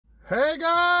Hey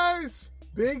guys,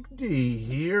 Big D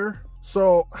here.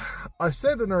 So, I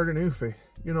said to Nerdy Newfie,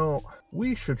 you know,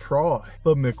 we should try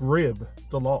the McRib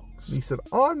Deluxe. He said,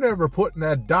 I'm never putting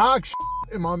that dog shit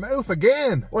in my mouth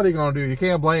again. What are you gonna do? You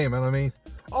can't blame him. I mean,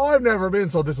 I've never been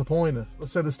so disappointed. I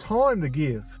said it's time to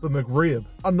give the McRib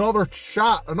another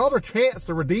shot, another chance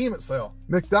to redeem itself.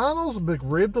 McDonald's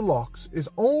McRib Deluxe is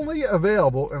only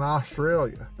available in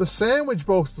Australia. The sandwich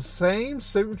boasts the same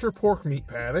signature pork meat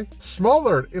patty,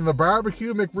 smothered in the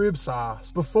barbecue McRib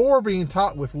sauce, before being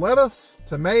topped with lettuce,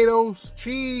 tomatoes,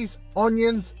 cheese,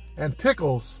 onions, and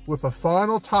pickles, with a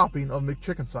final topping of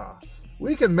McChicken sauce.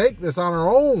 We can make this on our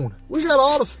own. We got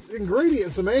all the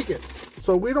ingredients to make it.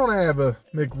 So we don't have a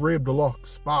McRib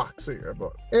Deluxe box here,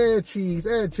 but add cheese,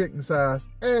 add chicken sauce,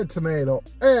 add tomato,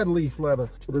 add leaf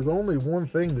lettuce. But there's only one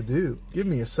thing to do. Give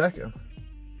me a second.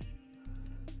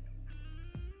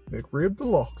 McRib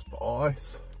Deluxe,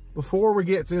 boys. Before we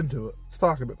get into it, let's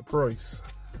talk about the price.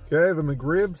 Okay, the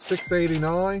McRib,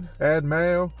 $6.89. Add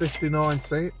mayo, 59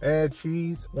 cents. Add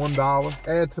cheese, $1.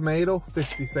 Add tomato,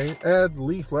 50 cents. Add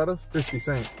leaf lettuce, 50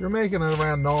 cents. You're making it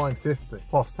around $9.50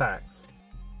 plus tax.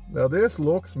 Now this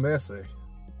looks messy.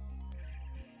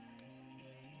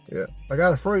 Yeah, I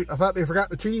got a fruit. I thought they forgot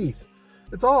the cheese.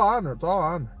 It's all on there, it's all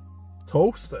on there.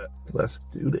 Toast it. Let's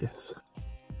do this.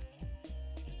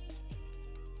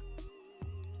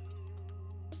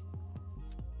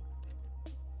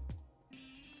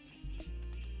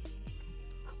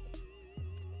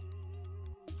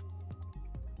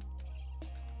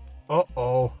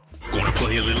 Uh-oh. Gonna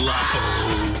play a little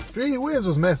lotto. Gee whiz,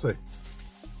 was messy.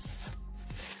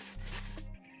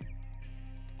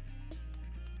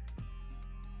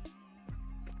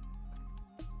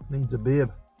 Needs a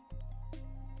bib.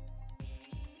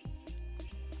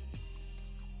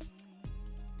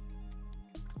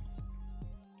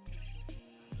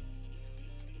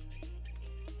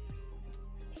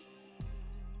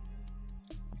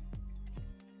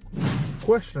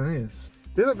 Question is,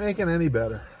 did it make it any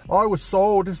better? I was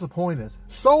so disappointed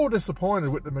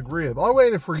with the McRib. I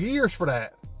waited for years for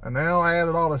that. And now I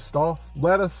added all this stuff.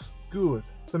 Lettuce, good.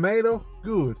 Tomato,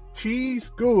 good.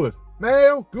 Cheese, good.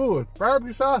 Mayo, good.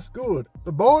 Barbecue sauce, good.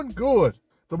 The bun, good.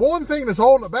 The one thing that's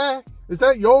holding it back is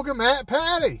that yoga mat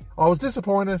patty. I was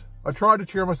disappointed. I tried to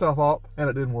cheer myself up, and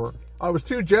it didn't work. I was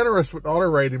too generous with the other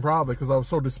rating, probably, because I was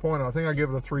so disappointed. I think I give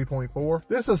it a 3.4.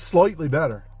 This is slightly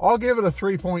better. I'll give it a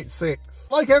 3.6.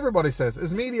 Like everybody says,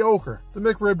 it's mediocre. The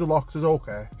McRib Deluxe is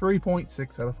okay.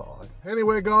 3.6 out of 5.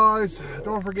 Anyway, guys,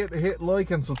 don't forget to hit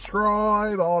like and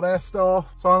subscribe, all that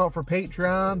stuff. Sign up for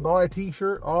Patreon, buy a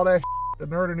t-shirt, all that the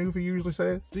Nerdy Newfie usually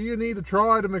says. Do you need to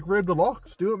try the McRib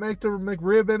Deluxe? Do it make the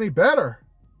McRib any better?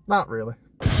 Not really.